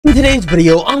In today's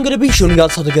video, I'm going to be showing you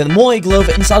guys how to get the MOAI glove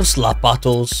inside of slap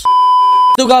battles.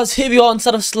 So guys, here we are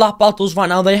inside of slap battles right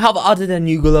now. They have added a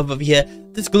new glove over here.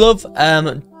 This glove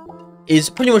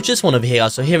is pretty much this one over here,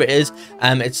 guys. So here it is.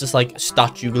 It's just like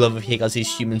statue glove over here, guys.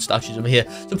 These human statues over here.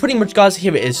 So pretty much, guys,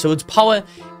 here it is. So its power,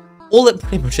 all it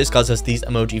pretty much is, guys, has these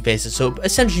emoji faces. So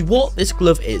essentially what this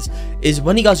glove is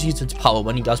when you guys use its power,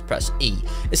 when you guys press E,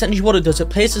 essentially what it does, it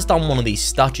places down one of these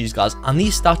statues, guys. And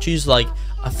these statues, like,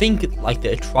 I think, like,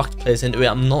 they attract players into it.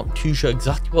 I'm not too sure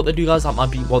exactly what they do, guys. That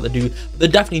might be what they do, but they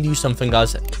definitely do something,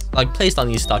 guys. Like, place down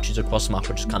these statues across the map,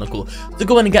 which is kind of cool. To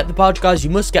go in and get the badge, guys,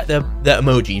 you must get the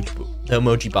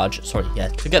emoji badge. Sorry, yeah.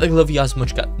 To get the glove, you guys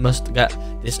must get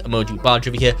this emoji badge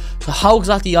over here. So how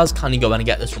exactly, guys, can you go in and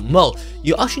get this one? Well,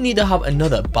 you actually need to have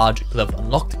another badge glove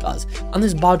unlocked, guys. And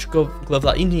this badge glove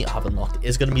that you need to have unlocked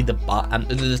is going to be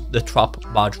the trap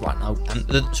badge right now.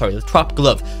 The trap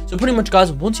glove. So pretty much,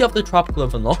 guys, once you have the trap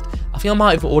glove unlocked, I think I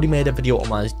might have already made a video on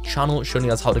my channel showing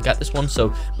you guys how to get this one.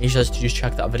 So make sure to just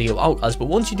check that video out, guys. But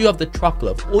once you do have the trap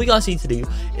glove, all you guys need to do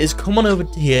is come on over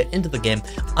to here into the game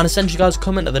and essentially, guys,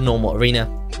 come into the normal arena.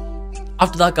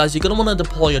 After that, guys, you're going to want to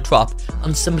deploy your trap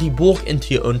and simply walk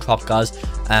into your own trap, guys,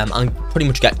 and pretty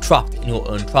much get trapped in your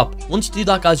own trap. Once you do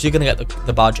that, guys, you're going to get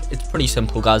the badge. It's pretty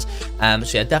simple, guys.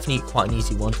 So yeah, definitely quite an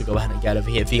easy one to go ahead and get over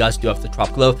here if you guys do have the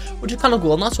trap glove, which is kind of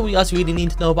cool. And that's all you guys really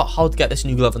need to know about how to get this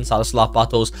new glove inside of slap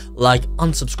battles. Like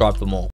and subscribe for more.